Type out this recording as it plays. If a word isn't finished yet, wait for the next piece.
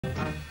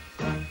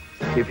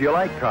If you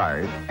like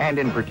cars, and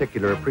in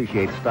particular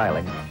appreciate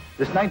styling,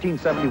 this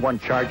 1971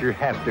 Charger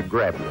has to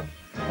grab you.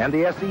 And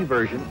the SE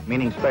version,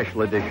 meaning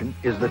special edition,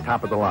 is the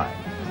top of the line.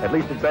 At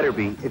least it better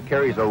be. It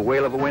carries a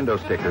wail of a window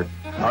sticker.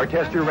 Our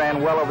tester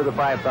ran well over the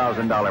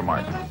 $5,000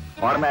 mark.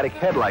 Automatic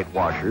headlight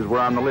washers were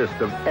on the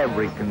list of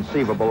every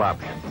conceivable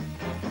option.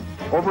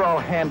 Overall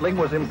handling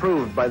was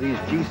improved by these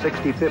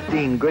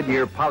G60-15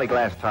 Goodyear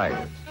polyglass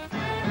tires.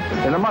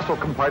 In the muscle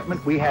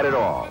compartment, we had it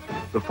all.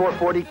 The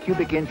 440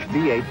 cubic inch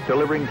V8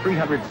 delivering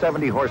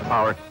 370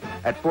 horsepower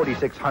at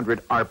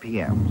 4,600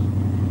 RPMs.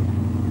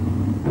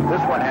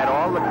 This one had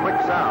all the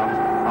quick sounds.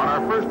 On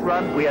our first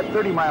run, we had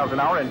 30 miles an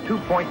hour in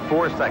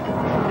 2.4 seconds.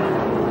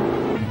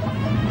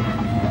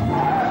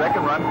 The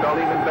second run felt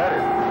even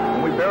better.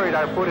 When we buried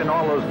our foot in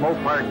all those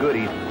MOPAR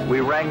goodies, we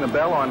rang the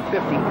bell on 50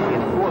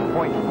 in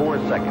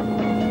 4.4 seconds.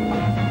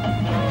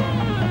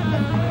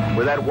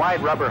 With that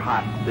wide rubber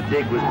hot, the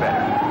dig was better.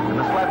 And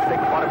the slapstick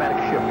automatic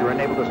shifter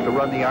enabled us to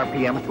run the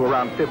RPMs to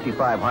around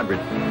 5,500,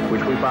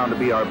 which we found to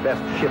be our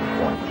best shift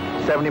point.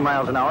 70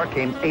 miles an hour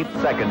came 8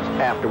 seconds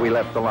after we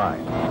left the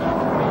line.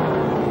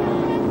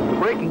 The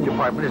braking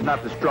department is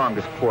not the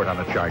strongest port on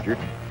the Charger.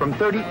 From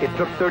 30, it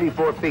took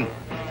 34 feet.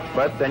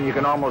 But then you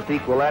can almost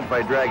equal that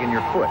by dragging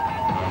your foot.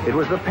 It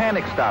was the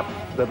panic stop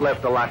that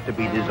left a lot to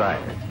be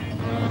desired.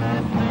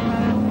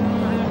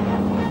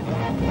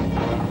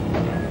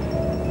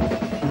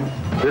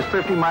 This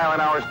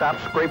 50-mile-an-hour stop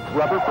scraped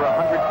rubber for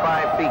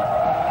 105 feet.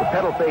 The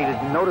pedal faded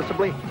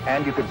noticeably,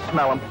 and you could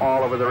smell them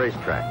all over the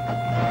racetrack.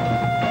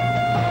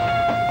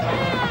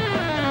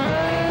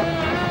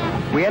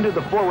 We ended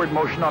the forward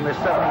motion on this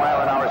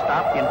 70-mile-an-hour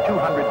stop in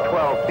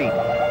 212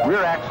 feet.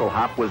 Rear axle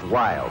hop was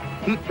wild.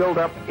 Heat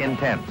buildup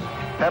intense.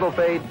 Pedal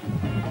fade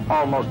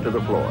almost to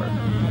the floor.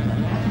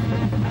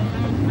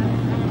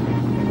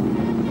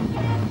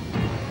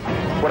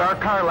 What our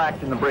car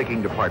lacked in the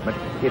braking department,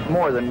 it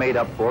more than made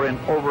up for in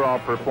overall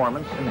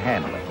performance and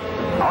handling.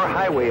 Our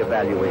highway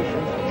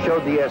evaluations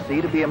showed the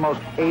SE to be a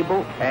most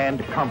able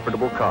and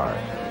comfortable car.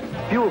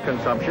 Fuel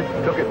consumption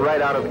took it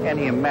right out of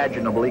any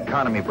imaginable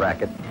economy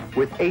bracket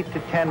with 8 to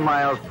 10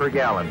 miles per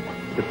gallon,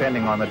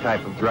 depending on the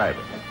type of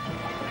driver.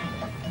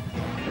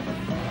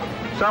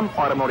 Some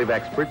automotive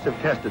experts have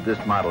tested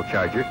this model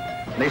Charger.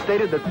 They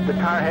stated that the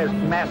car has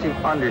massive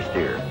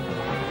understeer,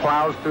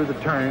 plows through the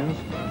turns,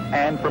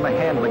 and from a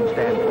handling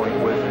standpoint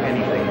was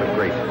anything but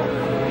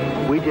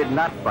graceful. We did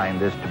not find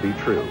this to be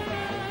true,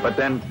 but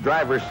then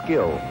driver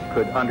skill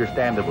could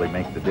understandably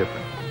make the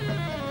difference.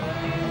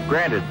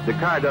 Granted, the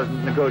car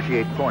doesn't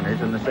negotiate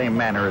corners in the same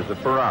manner as a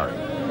Ferrari,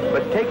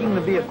 but taking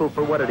the vehicle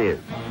for what it is,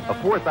 a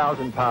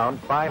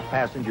 4,000-pound,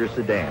 5-passenger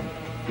sedan,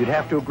 you'd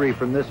have to agree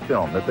from this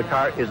film that the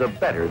car is a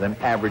better than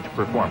average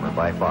performer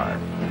by far.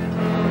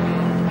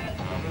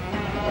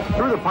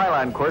 Through the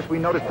pylon course, we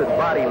noticed that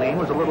body lean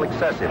was a little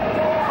excessive.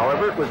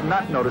 However, it was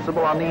not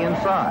noticeable on the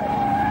inside.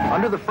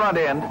 Under the front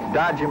end,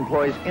 Dodge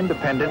employs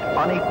independent,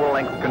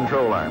 unequal-length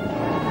control arms,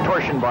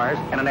 torsion bars,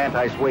 and an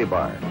anti-sway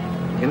bar.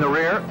 In the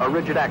rear, a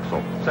rigid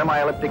axle,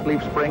 semi-elliptic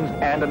leaf springs,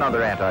 and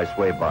another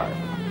anti-sway bar.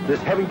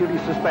 This heavy-duty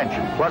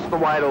suspension, plus the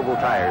wide oval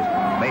tires,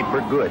 made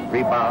for good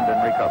rebound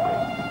and recovery.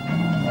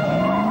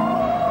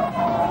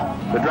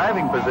 The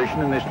driving position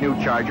in this new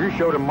Charger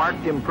showed a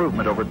marked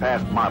improvement over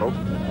past models.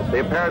 They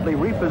apparently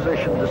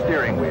repositioned the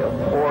steering wheel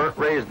or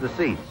raised the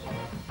seats,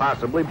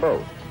 possibly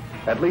both.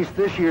 At least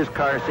this year's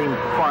car seemed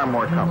far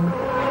more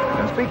comfortable.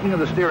 And speaking of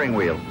the steering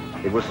wheel,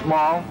 it was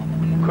small,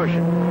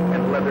 cushioned,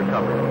 and leather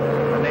covered,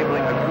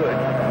 enabling a good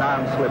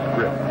non-slip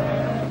grip.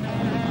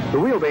 The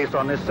wheelbase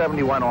on this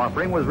 71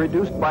 offering was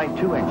reduced by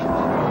 2 inches,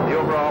 the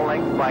overall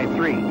length by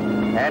 3.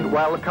 And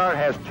while the car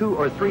has 2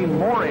 or 3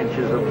 more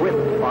inches of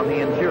width on the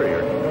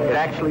interior, it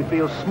actually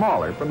feels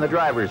smaller from the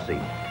driver's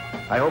seat.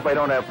 I hope I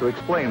don't have to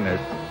explain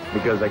this,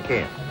 because I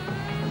can't.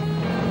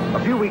 A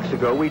few weeks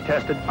ago, we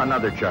tested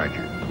another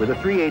Charger with a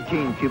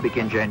 318 cubic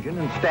inch engine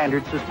and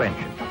standard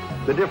suspension.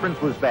 The difference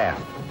was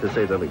vast, to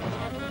say the least.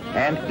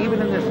 And even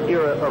in this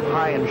era of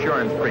high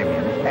insurance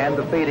premiums and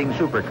the fading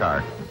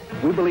supercar,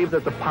 we believe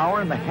that the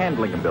power and the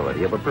handling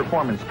ability of a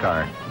performance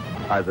car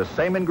are the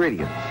same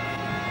ingredients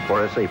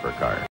for a safer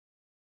car.